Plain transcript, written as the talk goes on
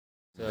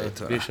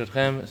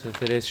B'Shurchem, so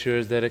today's shiur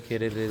is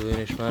dedicated to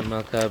Nishmat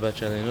Malka Bat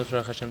Shalinut,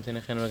 Ruach Hashem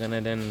Tinechenu Gan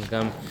Eden, and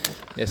Gam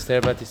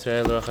Esther Bat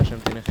Yisrael, Ruach Hashem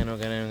Tinechenu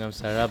Gan Eden, Gam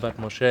Sarah Bat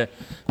Moshe,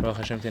 Ruach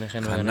Hashem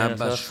Tinechenu Gan Eden,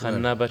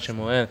 Chana Bat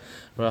Shemuel,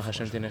 Ruach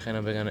Hashem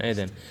Tinechenu Gan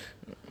Eden.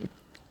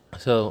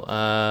 So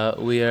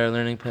we are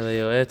learning Pele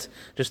Yoetz.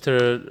 Just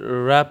to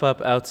wrap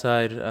up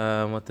outside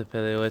what the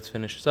Pele Yoetz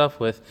finishes off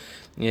with,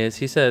 is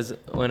he says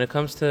when it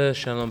comes to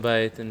Shalom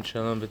Bayit and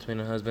Shalom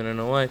between a husband and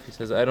a wife, he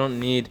says I don't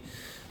need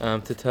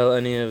to tell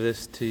any of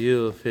this to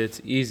you if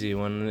it's easy.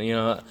 When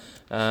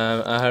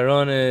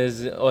Aharon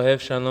is Ohev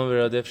Shalom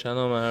v'Rodef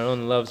Shalom,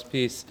 Aharon loves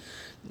peace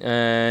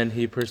and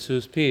he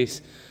pursues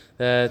peace.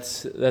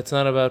 That's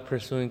not about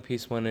pursuing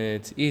peace when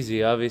it's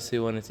easy. Obviously,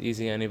 when it's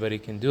easy, anybody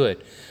can do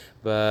it.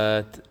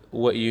 But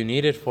what you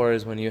need it for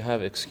is when you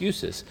have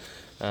excuses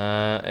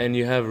and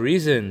you have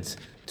reasons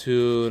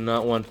to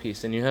not want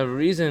peace, and you have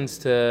reasons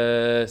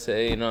to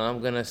say, I'm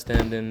going to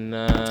stand in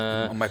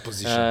my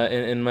position,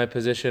 in my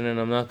position, and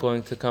I'm not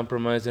going to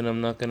compromise, and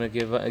I'm not going to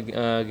give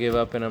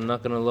up, and I'm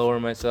not going to lower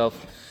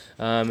myself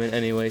in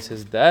any way. He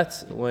says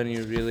that's when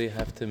you really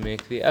have to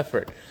make the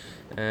effort.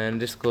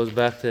 And this goes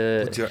back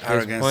to his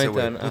point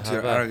on Ahava. Put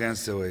your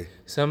arrogance away.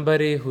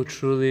 Somebody who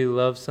truly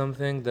loves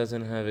something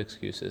doesn't have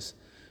excuses.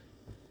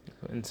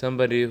 And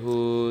somebody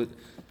who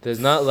does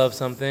not love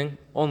something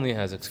only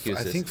has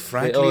excuses. I think,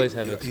 frankly, they always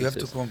have excuses. You have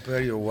to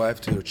compare your wife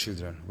to your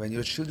children. When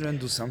your children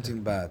do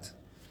something bad,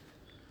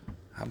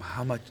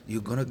 how much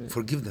you're going to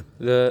forgive them?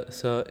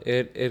 So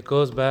it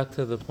goes back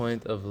to the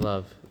point of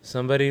love.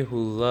 Somebody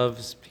who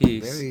loves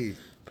peace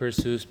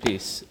pursues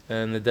peace.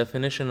 And the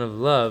definition of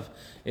love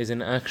is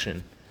an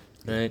action,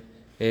 right?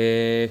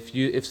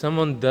 If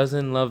someone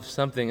doesn't love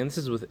something, and this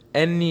is with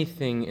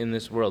anything in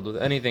this world, with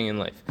anything in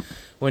life,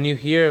 when you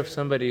hear of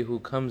somebody who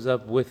comes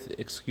up with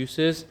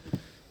excuses,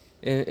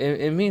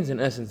 it means in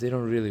essence they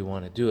don't really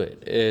want to do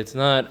it. It's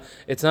not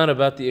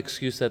about the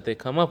excuse that they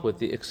come up with.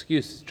 The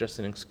excuse is just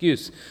an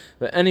excuse.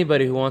 But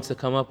anybody who wants to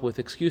come up with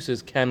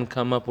excuses can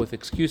come up with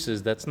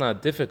excuses. That's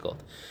not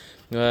difficult.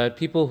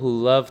 People who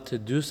love to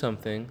do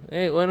something,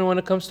 when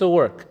it comes to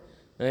work,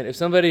 right? If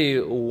somebody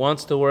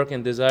wants to work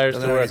and desires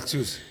to work,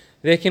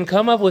 they can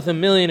come up with a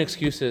million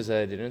excuses.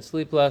 I didn't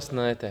sleep last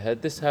night. I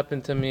had this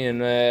happen to me,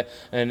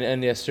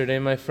 and yesterday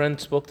my friend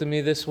spoke to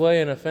me this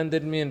way and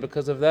offended me, and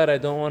because of that I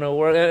don't want to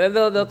work. And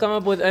they'll come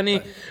up with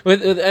any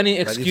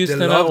excuse to not work. If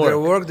they love their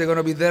work, they're going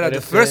to be there at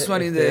the first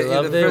one in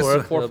the first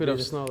work. 4 feet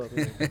of snow.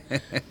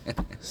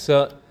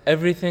 So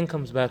everything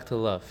comes back to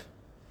love.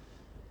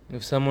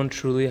 If someone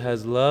truly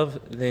has love,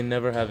 they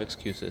never have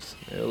excuses.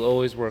 They'll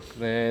always work.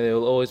 They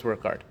will always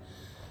work hard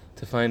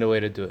to find a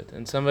way to do it.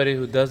 And somebody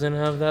who doesn't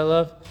have that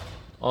love,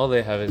 all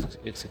they have is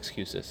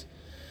excuses.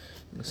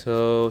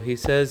 So he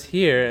says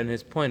here, and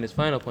his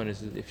final point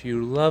is, if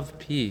you love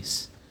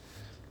peace,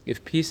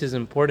 if peace is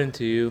important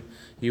to you,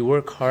 you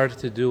work hard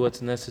to do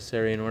what's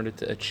necessary in order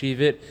to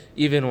achieve it,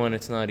 even when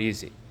it's not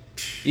easy.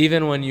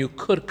 Even when you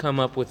could come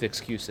up with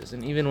excuses,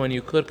 and even when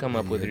you could come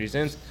up with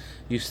reasons,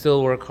 you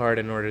still work hard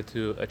in order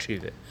to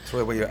achieve it. Throw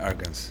away your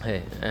arrogance.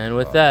 Hey, and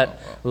with that,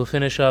 we'll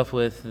finish off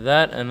with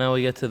that, and now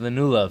we get to the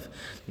new love.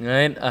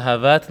 Right?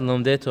 Ahavat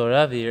lomdei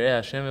Torah v'yirei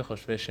Hashem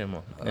v'choshvei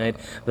shemo. Right?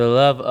 The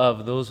love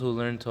of those who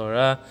learn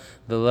Torah,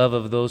 the love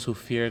of those who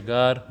fear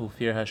God, who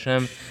fear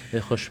Hashem,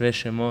 v'choshvei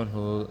shemo,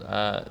 who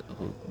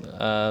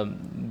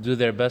do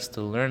their best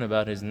to learn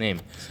about His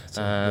name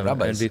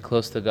and be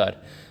close to God.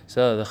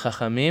 So the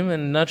Hachamim,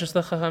 and not just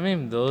the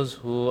Hachamim, those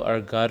who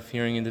are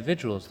God-fearing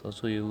individuals, those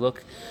who you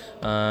look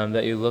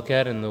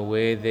at and the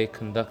way they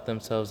conduct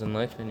themselves in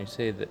life, and you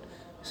say that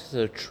this is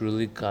a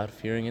truly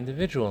God-fearing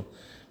individual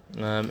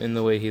in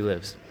the way he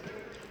lives.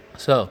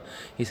 So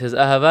he says,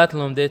 Ahavat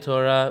lomdei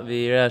Torah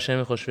v'yirei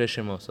Hashem v'choshvei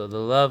shemo. So the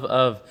love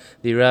of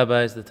the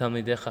rabbis, the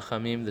Talmide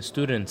Chachamim, the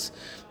students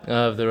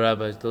of the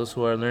rabbis, those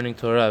who are learning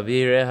Torah,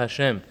 v'yirei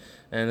Hashem,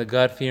 and the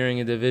God-fearing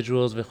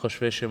individuals,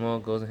 v'choshvei shemo,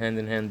 goes hand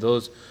in hand,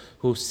 those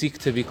who seek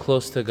to be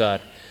close to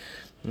God.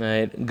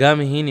 Right? He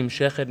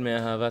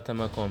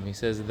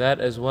says that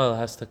as well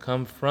has to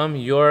come from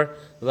your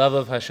love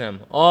of Hashem.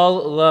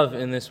 All love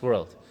in this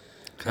world,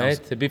 right?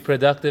 To be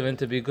productive and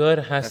to be good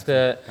has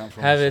to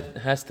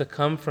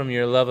come from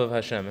your love of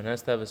Hashem. It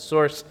has to have a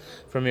source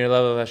from your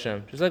love of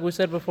Hashem. Just like we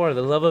said before,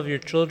 the love of your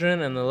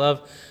children and the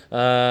love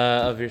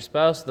of your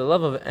spouse, the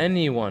love of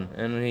anyone,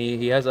 and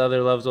he has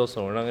other loves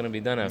also. We're not going to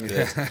be done after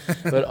this,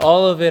 but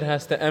all of it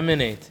has to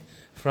emanate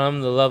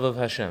from the love of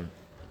Hashem.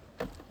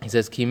 He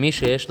says, "Ki mi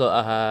sheyesh lo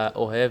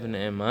ohev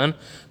ne'eman,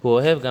 hu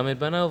ohev gam et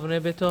banav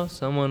v'nei beto."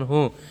 Someone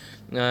who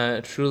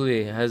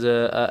truly has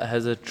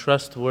a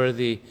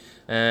trustworthy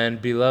and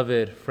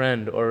beloved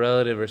friend or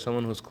relative or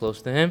someone who's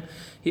close to him,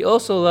 he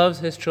also loves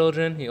his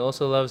children. He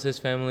also loves his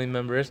family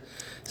members.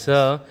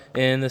 So,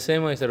 in the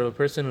same way, that a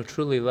person who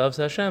truly loves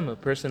Hashem, a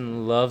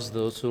person loves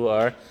those who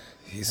are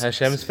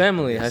Hashem's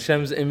family,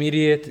 Hashem's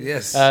immediate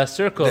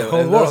circle, the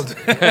whole world,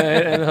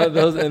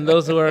 and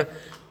those who are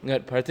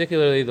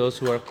particularly those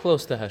who are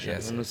close to Hashem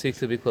and who seek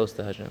to be close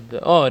to Hashem.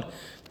 The odd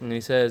And he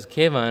says,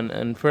 Kevan,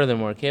 and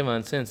furthermore,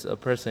 Kevan, since a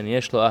person,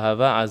 Yesh lo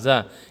ahava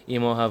aza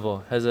imo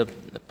havo, has a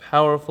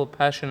powerful,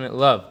 passionate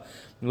love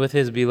with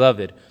his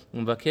beloved. He,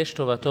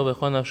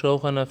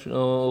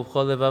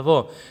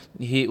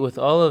 with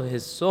all of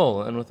his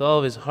soul and with all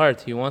of his heart,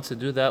 he wants to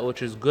do that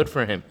which is good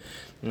for him.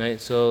 Right?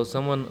 So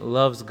someone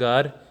loves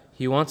God,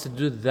 he wants to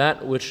do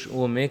that which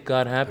will make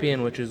God happy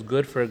and which is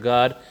good for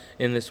God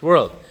in this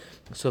world.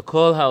 So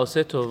kol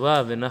ha'oseh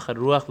tova v'nachad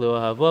ruach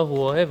le'ohavo hu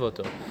ohev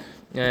oto.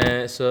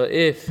 So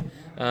if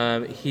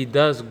he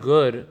does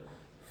good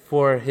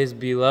for his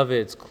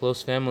beloveds,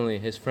 close family,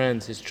 his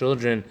friends, his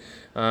children,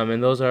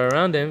 and those are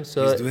around him,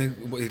 so he's doing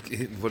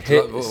what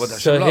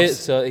Hashem loves.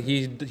 So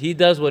he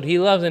does what he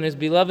loves, and his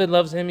beloved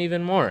loves him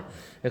even more,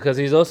 because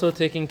he's also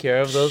taking care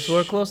of those who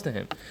are close to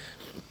him.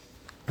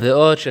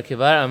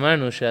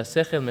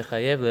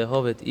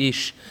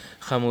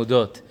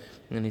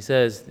 And he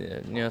says,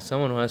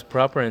 someone who has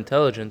proper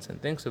intelligence and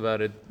thinks about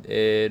it,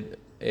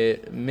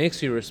 it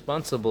makes you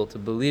responsible to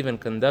believe and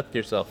conduct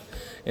yourself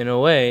in a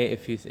way,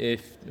 if a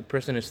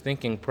person is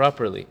thinking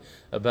properly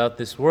about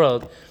this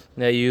world,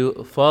 that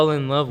you fall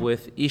in love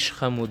with Ish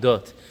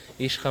Chamudot.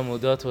 Ish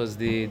Chamudot was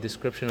the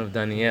description of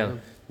Daniel.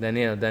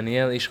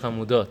 Daniel Ish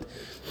Chamudot.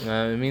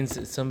 It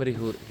means somebody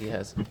who he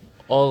has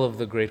all of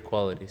the great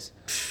qualities.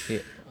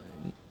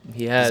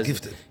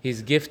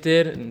 He's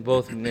gifted in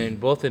both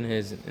in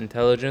his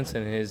intelligence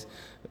and his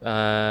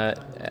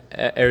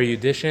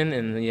erudition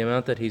and the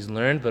amount that he's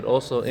learned, but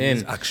also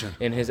in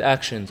his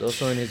actions,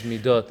 also in his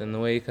midot and the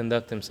way he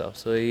conducts himself.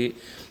 So he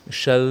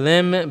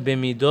shalem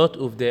b'midot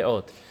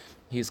uvdeot.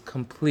 He's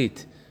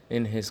complete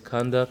in his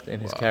conduct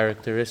and his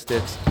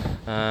characteristics,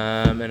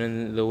 and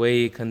in the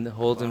way he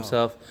holds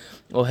himself.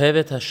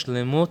 Ohevet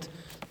hashlemut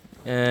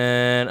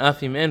and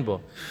afim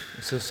enbo.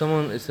 So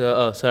someone is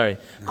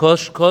Kol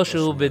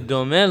shehu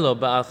bedome lo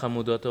ba'al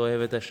chamudot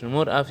ohevet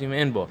hashlemut afim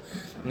enbo.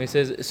 And he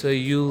says, so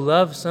you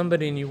love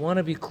somebody and you want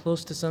to be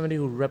close to somebody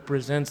who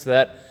represents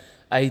that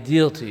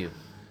ideal to you.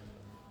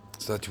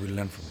 So that you will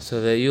learn from it. So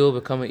that you'll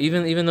become,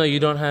 even though you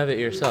don't have it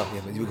yourself.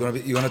 Yeah, but you're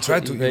gonna try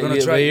to.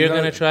 You're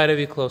gonna try to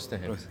be close to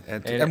him,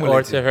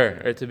 or to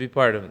her, or to be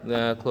part of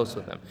close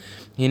with them.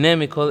 הנה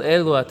מכל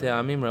אלו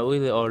הטעמים ראוי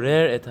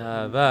לעורר את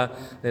האהבה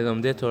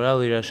ללומדי תורה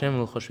ולהירשם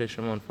ולחושבי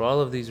שמעון. For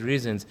all of these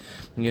reasons,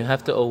 you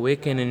have to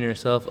awaken in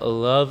yourself a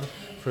love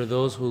for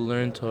those who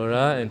learn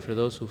Torah and for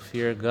those who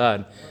fear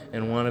God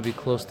and want to be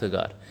close to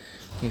God.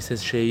 He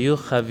says, "Sheyu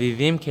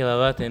chavivim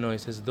kelavat eno." He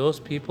says, those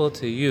people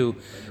to you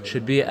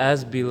should be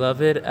as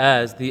beloved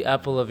as the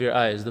apple of your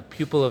eye, as the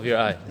pupil of your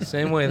eye. The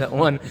same way that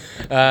one,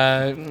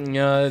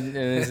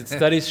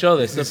 studies show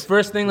this. The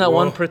first thing that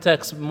one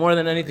protects more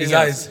than anything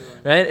else,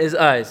 right, is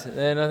eyes.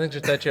 Nothing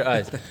should touch your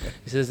eyes.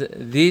 He says,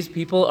 these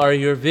people are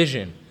your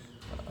vision.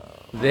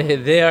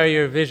 They are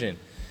your vision.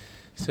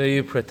 So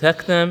you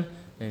protect them,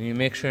 and you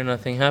make sure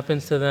nothing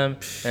happens to them,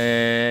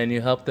 and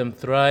you help them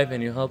thrive,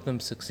 and you help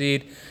them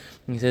succeed.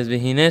 He says,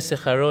 he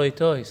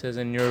says,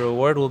 and your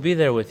reward will be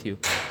there with you.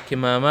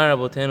 Kima'amar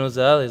Rabotenu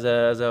Zal, as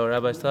our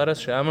rabbis taught us,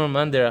 She'amar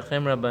man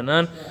derachem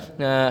Rabbanan,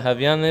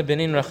 Havyan le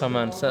benin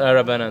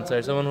Rabbanan.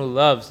 So someone who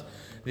loves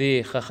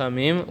the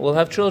Chachamim will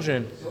have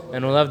children,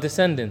 and will have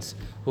descendants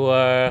who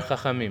are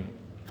Chachamim.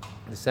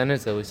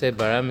 Descendants that we say,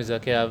 Bara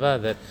Mizakeh Ava,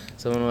 that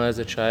someone who has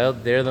a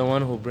child, they're the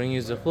one who bring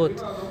you Zechut.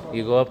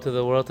 You go up to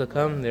the world to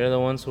come, they're the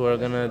ones who are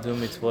going to do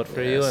mitzvot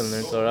for you and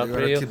learn Torah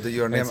for you,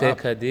 and say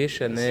Kaddish,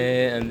 and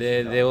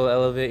they will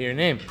elevate your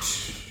name.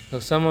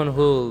 So someone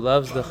who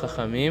loves the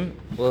Chachamim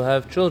will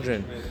have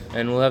children,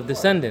 and will have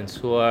descendants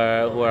who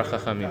are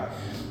Chachamim.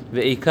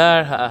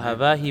 Ve'ikar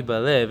ha'ahava hi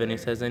balev, and he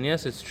says, and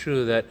yes, it's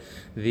true that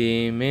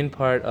the main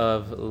part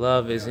of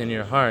love is in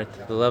your heart,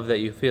 the love that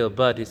you feel,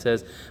 but he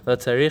says,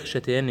 latzarich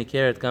shetiyeh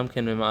nikeret gam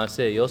ken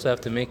b'ma'aseh. You also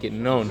have to make it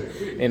known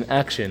in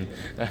action.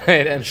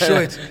 Right? And show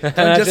it.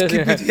 Don't just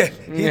keep it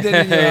hidden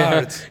in your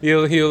heart.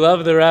 You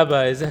love the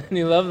rabbis, and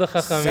you love the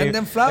Chachamim. Send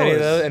them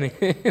flowers. And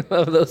you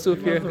love those who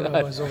fear God.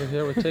 Rabbis over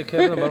here, we take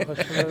care of them.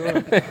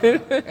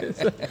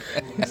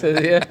 He says,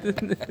 yeah.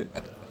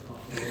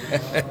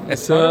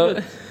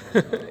 So,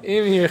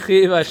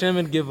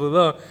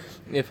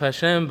 if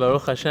Hashem,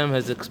 Baruch Hashem,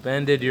 has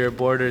expanded your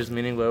borders,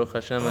 meaning Baruch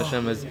Hashem,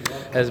 Hashem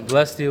has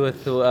blessed you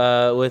with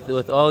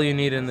all you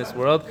need in this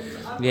world,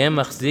 and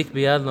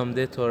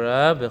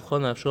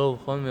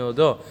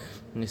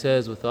he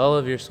says, with all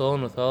of your soul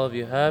and with all of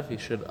you have, you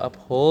should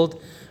uphold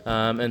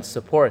and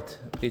support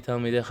the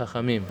Talmide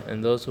Hachamim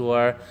and those who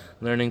are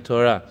learning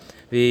Torah.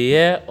 He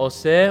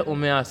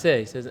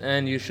says,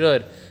 and you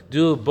should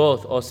do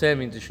both. Oseh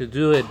means you should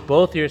do it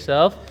both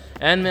yourself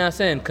and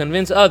me'aseh, and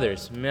convince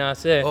others.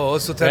 Me'aseh.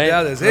 Also tell the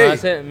others, hey.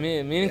 Me'aseh,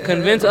 meaning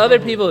convince other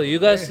people. You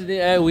guys,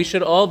 we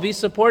should all be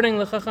supporting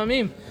the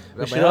Chachamim.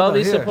 We should all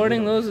be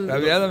supporting those.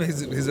 Rabbi Adam,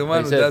 he's the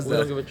one who does that. We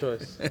don't give a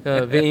choice.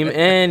 Ve'im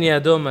en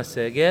yado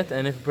maseget,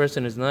 and if a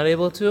person is not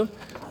able to,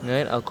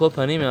 right, al kol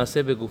panim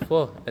me'aseh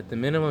begufo. At the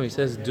minimum, he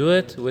says, do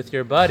it with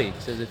your body. He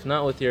says, if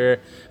not with your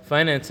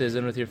finances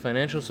and with your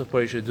financial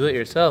support, you should do it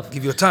yourself.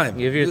 Give your time.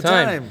 Give your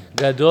time.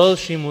 Gadol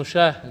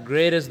shimusha.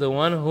 Great is the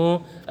one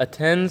who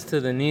attends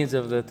to the needs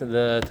needs of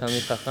the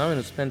Talmid Chacham and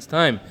who spends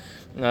time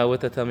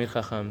with the Talmid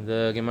Chacham.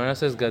 The Gemara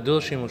says, Gadol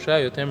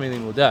Shimusha Yoter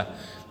Milimuda.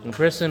 A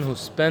person who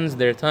spends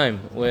their time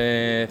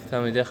with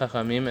Talmidei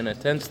Chachamim and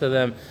attends to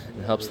them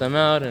and helps them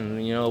out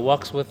and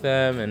walks with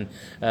them and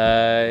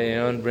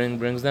and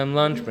brings them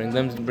lunch,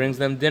 brings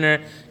them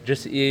dinner,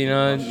 just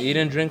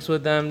eating drinks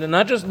with them,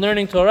 not just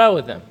learning Torah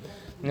with them.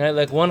 Right?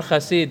 Like one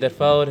Chassid that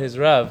followed his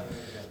Rav.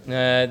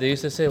 They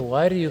used to say,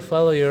 "Why do you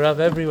follow your Rav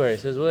everywhere?" He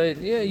says, "Well,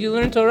 yeah, you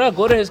learn Torah.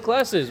 Go to his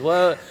classes.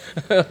 Why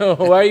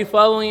are you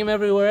following him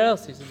everywhere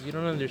else?" He says, "You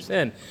don't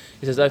understand."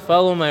 He says, "I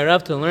follow my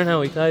Rav to learn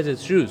how he ties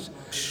his shoes.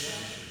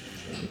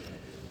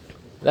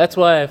 That's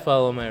why I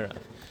follow my Rav."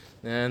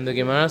 And the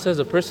Gemara says,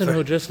 a person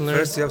who just learns...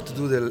 First you have to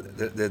do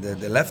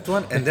the left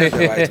one and then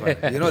the right one.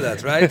 You know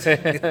that, right?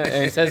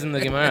 And it says in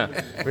the Gemara.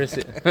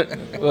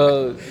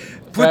 Well,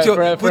 put your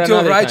right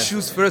time.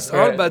 shoes first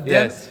Right, on, but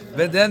then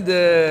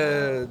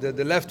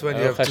the left one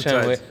you have to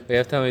try. We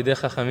have Talmidei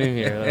Chachamim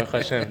here, Baruch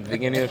Hashem,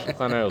 beginning of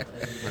Shulchan Aruch.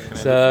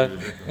 So,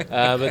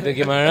 but the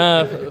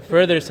Gemara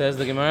further says,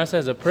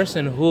 a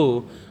person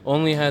who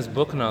only has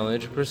book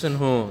knowledge, a person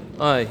who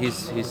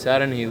he's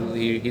sat and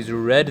he's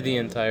read the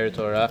entire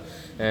Torah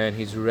and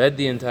he's read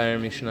the entire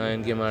Mishnah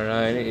and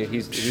Gemara, and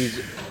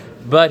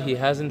but he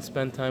hasn't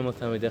spent time with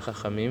Talmidei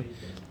Chachamim.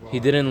 He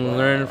didn't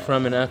learn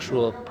from an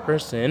actual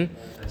person.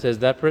 Says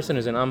that person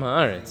is an Am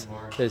Haaretz.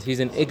 Says he's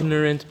an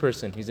ignorant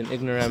person. He's an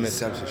ignoramus.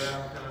 Selfish.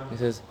 He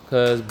says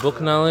because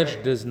book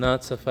knowledge does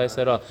not suffice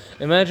at all.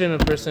 Imagine a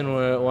person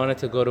wanted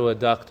to go to a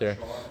doctor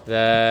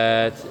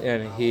and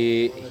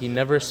he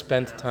never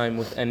spent time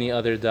with any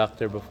other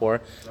doctor before.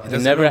 He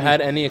never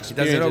had any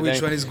experience. He doesn't know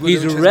which one is good.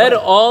 He's read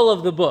all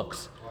of the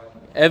books.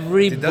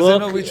 Every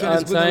book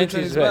on science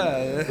is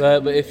read.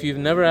 But if you've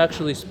never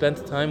actually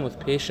spent time with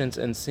patients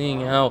and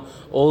seeing how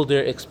older,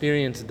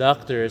 experienced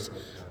doctors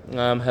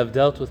have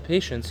dealt with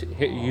patients,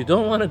 you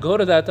don't want to go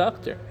to that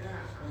doctor.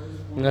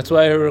 And that's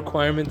why a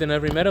requirement in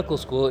every medical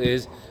school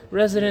is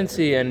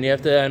residency and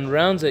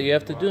rounds that you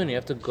have to do, and you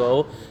have to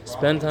go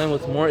spend time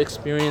with more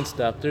experienced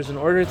doctors in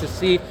order to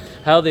see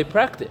how they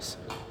practice.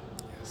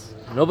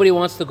 Nobody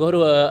wants to go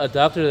to a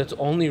doctor that's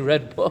only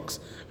read books.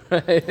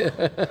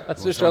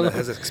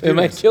 It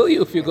might kill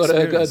you if you go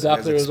to a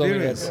doctor who's only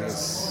read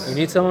books. You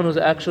need someone who's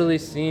actually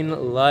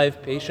seen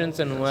live patients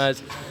and who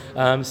has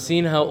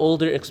seen how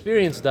older,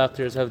 experienced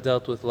doctors have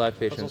dealt with live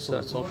patients. It's also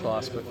a social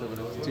aspect of it.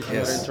 Teaching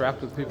how to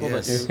interact with people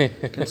that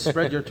can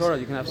spread your Torah.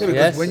 You can have.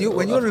 Because when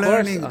you're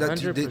learning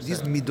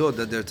these midot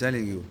that they're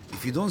telling you,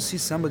 if you don't see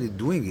somebody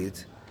doing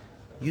it,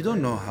 you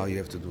don't know how you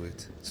have to do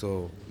it.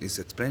 So it's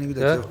explaining you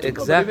that you have to.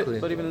 Exactly.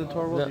 But even in the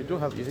Torah world, you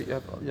have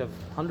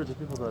hundreds of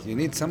people that. You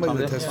need somebody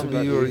that has to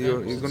be you're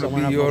going to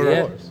be your.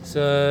 Yeah.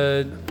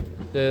 So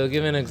I'll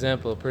give an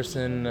example. A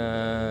person,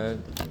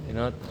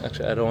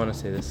 actually I don't want to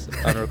say this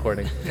on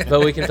recording,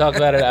 but we can talk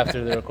about it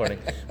after the recording.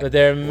 But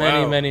there are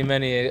many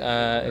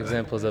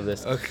examples of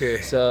this. Okay.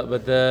 So,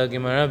 but the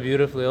Gemara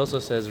beautifully also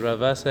says,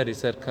 Rava said, he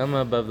said,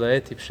 Kama Bavlae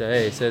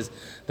Tipshae. He says,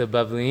 the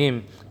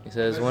Bavliim, he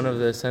says, one of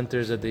the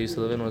centers that they used to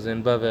live in was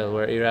in Bavel,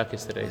 where Iraq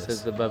is today. He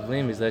says, the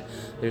Bavliim, he's like,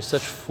 they're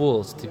such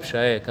fools,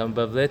 Tipshae, Kama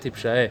Bavlae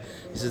Tipshae.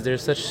 He says, they're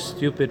such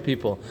stupid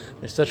people.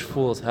 They're such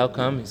fools. How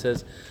come? He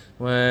says,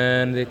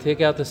 when they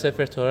take out the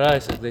Sefer Torah, he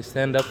says they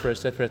stand up for a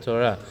Sefer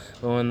Torah.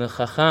 But when the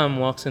Chacham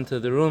walks into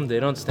the room, they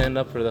don't stand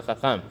up for the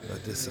Chacham.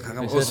 But this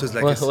Chacham also is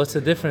like what's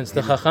the difference?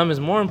 The Chacham is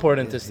more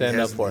important to stand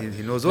up for.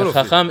 He knows all the of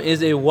it. Chacham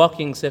is a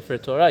walking Sefer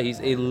Torah. He's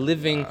a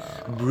living,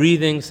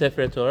 breathing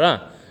Sefer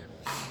Torah.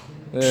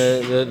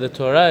 The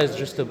Torah is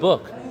just a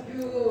book.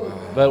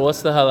 But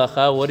what's the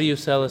halacha? What do you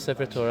sell a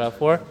Sefer Torah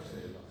for?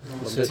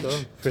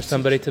 For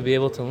somebody to be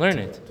able to learn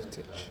it.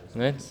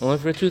 Right? Only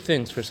for two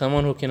things. For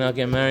someone who cannot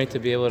get married to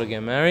be able to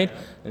get married.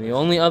 And the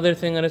only other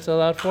thing that it's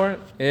allowed for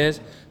is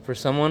for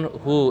someone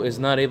who is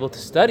not able to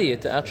study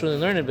it to actually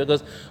learn it.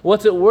 Because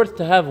what's it worth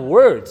to have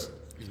words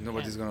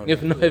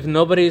if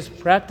nobody is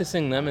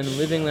practicing them and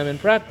living them in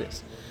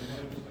practice?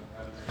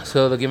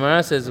 So the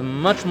Gemara says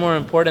much more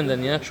important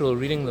than the actual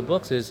reading the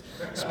books is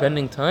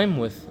spending time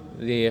with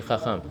the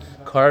Chacham,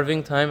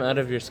 carving time out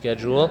of your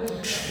schedule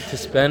to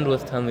spend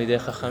with Talmidei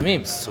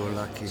Chachamim. So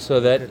lucky. So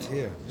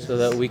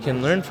that we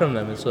can learn from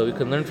them, and so we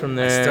can learn from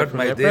their start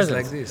my days presence.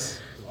 like this.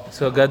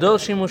 So Gadol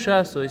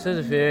Shimusha. So he says,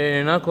 if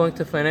you're not going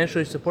to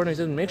financially support them, he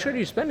says, make sure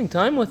you're spending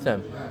time with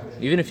them.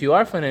 Even if you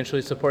are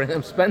financially supporting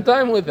them, spend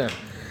time with them.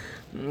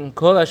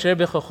 Kol asher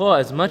bechocho,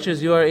 as much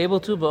as you are able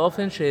to,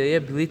 ba'ofen sheyeh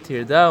bli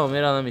tirda, omer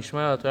ala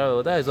mishmar ala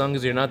Torah v'avodah, as long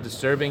as you're not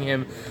disturbing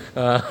him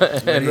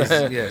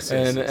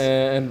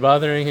and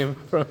bothering him.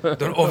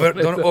 Don't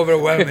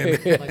overwhelm him.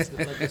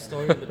 Like the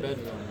story in the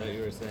bedroom that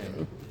you were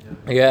saying.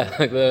 Yeah,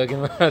 like the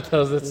Gemara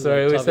tells that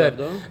story. We said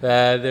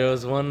that there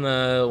was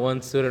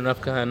one student, Rav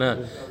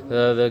Kahana.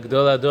 The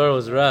Gdol Ador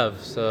was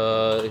Rav,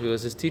 so he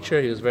was his teacher.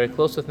 He was very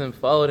close with him,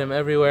 followed him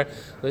everywhere.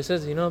 So he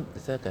says, I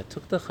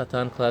took the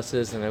Chatan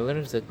classes and I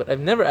learned it, but I've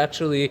never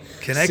actually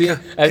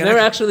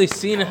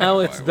seen how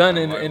it's done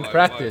in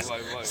practice.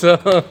 So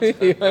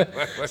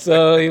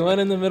he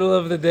went in the middle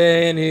of the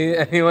day and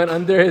he went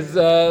under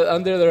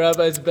the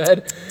rabbi's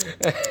bed.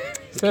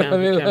 Let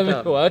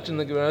me watch. And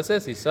the Gemara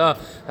says he saw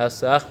how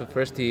Sach, but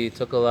first he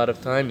took a lot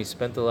of time. He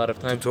spent a lot of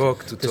time to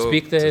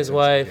speak to his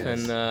wife, yes.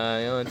 And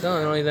and tell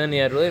him. Only then he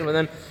had related. But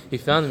then he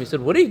found him. He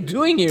said, "What are you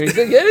doing here?" He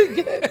said,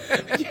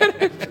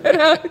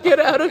 "Get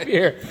out of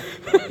here."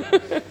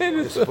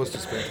 You're supposed to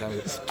spend time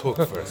with talk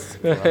first.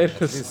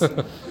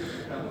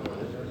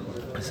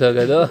 So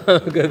Gadol.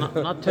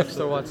 Not text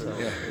or WhatsApp.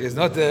 Yeah, it's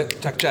not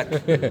check.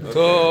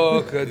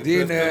 Talk,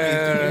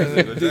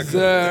 dinner,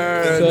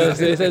 dessert.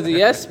 So he says,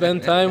 yes,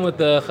 spend time with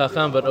the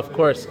Chacham, but of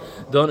course,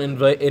 don't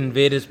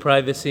invade his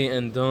privacy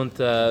and don't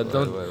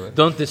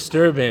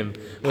disturb him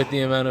with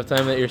the amount of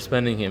time that you're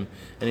spending him.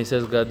 And he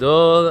says,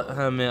 Gadol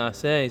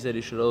hame'aseh. He said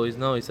you should always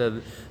know. He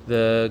said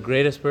the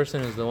greatest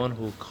person is the one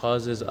who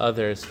causes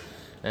others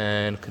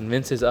and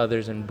convinces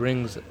others and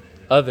brings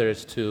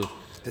others to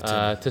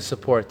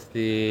support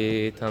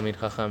the Talmid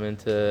Chacham and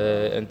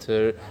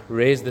to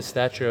raise the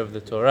stature of the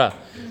Torah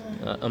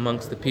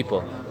amongst the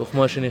people. Even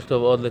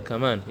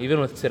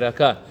with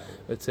tzedakah.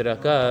 With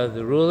tzedakah,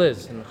 the rule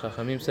is, and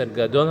Chachamim said,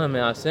 Gadol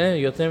hame'aseh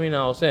yoter min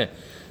ha'oseh.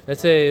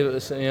 Let's say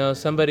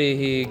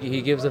somebody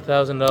he gives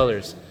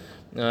 $1,000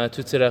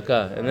 to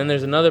tzedakah, and then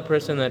there's another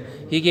person that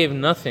he gave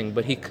nothing,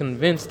 but he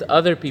convinced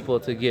other people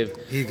to give.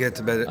 He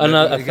gets better.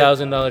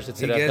 $1,000 to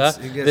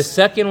tzedakah. The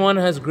second one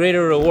has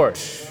greater reward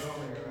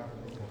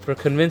for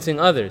convincing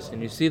others,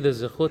 and you see the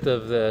zechut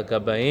of the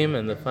gabayim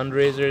and the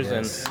fundraisers,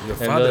 yes.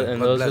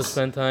 and those who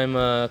spend time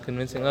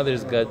convincing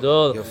others.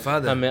 Gadol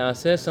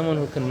hame'aseh, someone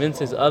who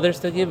convinces others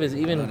to give, is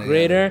even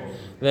greater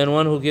than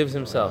one who gives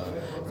himself.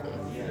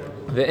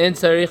 Ve'en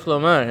tzarich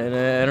lomar, and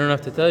I don't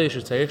have to tell you,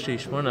 shetzarich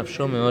sheishmor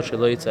nafsho me'od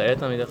shelo yitzareh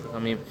talmidei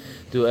chachamim.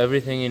 Do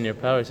everything in your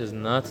power. It says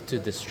not to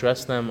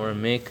distress them or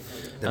make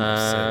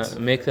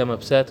them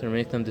upset or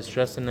make them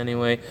distressed in any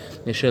way.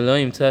 Shelo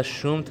yimtza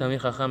shum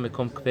talmid chacham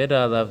bekom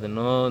kpeda alav.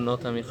 No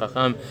talmid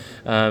chacham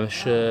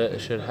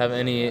should have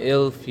any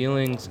ill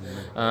feelings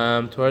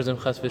towards them.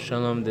 Chas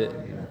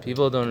v'shalom.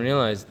 People don't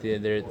realize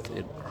they're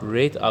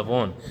great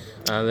avon.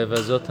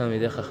 Levazot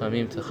talmidei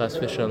chachamim, to chas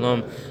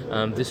v'shalom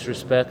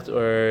disrespect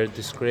or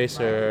disgrace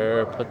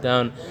or put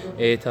down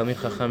a talmid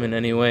chacham in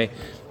any way.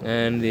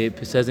 And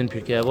it says in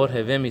Pirkei Avot,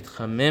 Heveh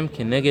mitchamem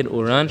keneged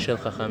uran shel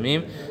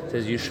chachamim. It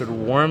says you should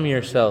warm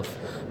yourself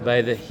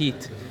by the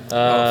heat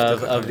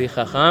of the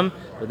chacham.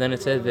 But then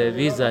it says,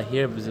 Ve'vi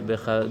zahir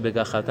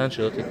begachatan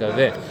shelo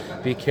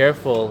tikaveh. Be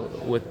careful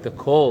with the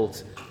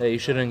coals, that you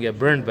shouldn't get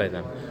burned by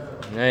them.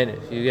 Right?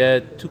 If you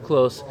get too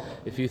close,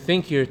 if you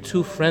think you're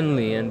too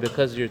friendly, and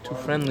because you're too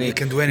friendly, you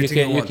can do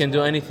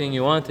anything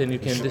you want, and you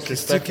can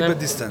disrespect them,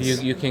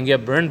 you can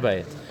get burned by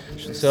it.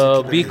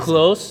 So be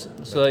close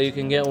so that you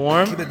can get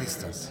warm. Keep a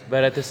distance.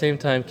 But at the same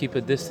time, keep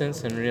a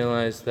distance and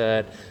realize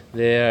that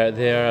they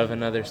are of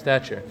another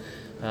stature.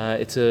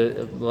 A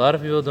lot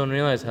of people don't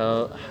realize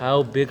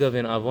how big of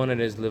an avon it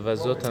is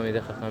levazot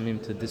talmidei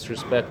chachamim, to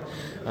disrespect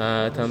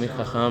talmid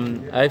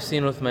chacham. I've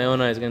seen with my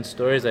own eyes, against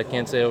stories I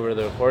can't say over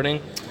the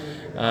recording,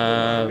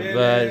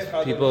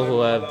 but people who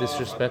have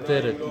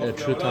disrespected a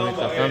true talmid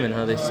chacham and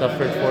how they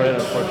suffered for it,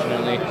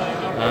 unfortunately,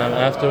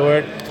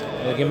 afterward.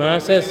 The Gemara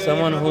says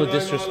someone who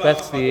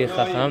disrespects the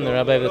Chacham, the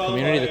rabbi of the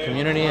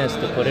community has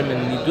to put him in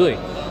nidui,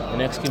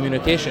 in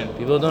excommunication.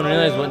 People don't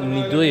realize what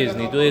nidui is.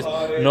 Nidui is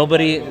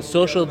nobody,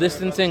 social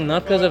distancing,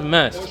 not because of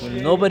masks.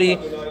 Nobody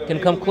can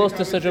come close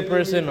to such a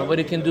person.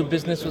 Nobody can do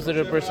business with such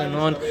a person.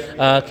 No one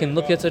can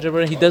look at such a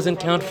person. He doesn't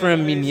count for a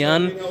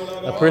minyan.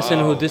 A person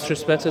who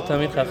disrespects a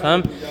Talmid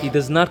Chacham, he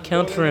does not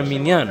count for a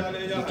minyan.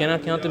 You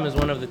cannot count him as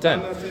one of the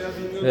 10.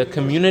 The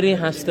community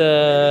has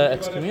to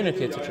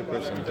excommunicate such a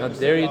person. How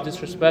dare you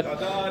disrespect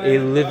a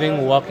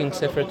living, walking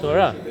Sefer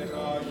Torah?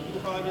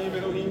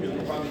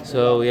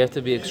 So we have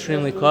to be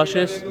extremely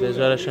cautious.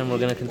 Be'ezrat Hashem, we're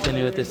going to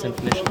continue with this and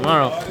finish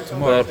tomorrow.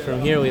 But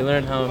from here we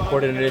learn how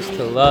important it is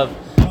to love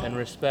and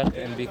respect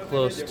and be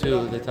close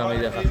to the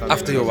Talmidei Chacham.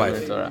 After your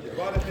wife.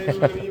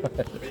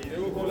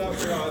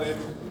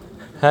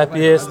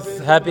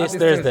 Happiest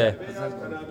Thursday.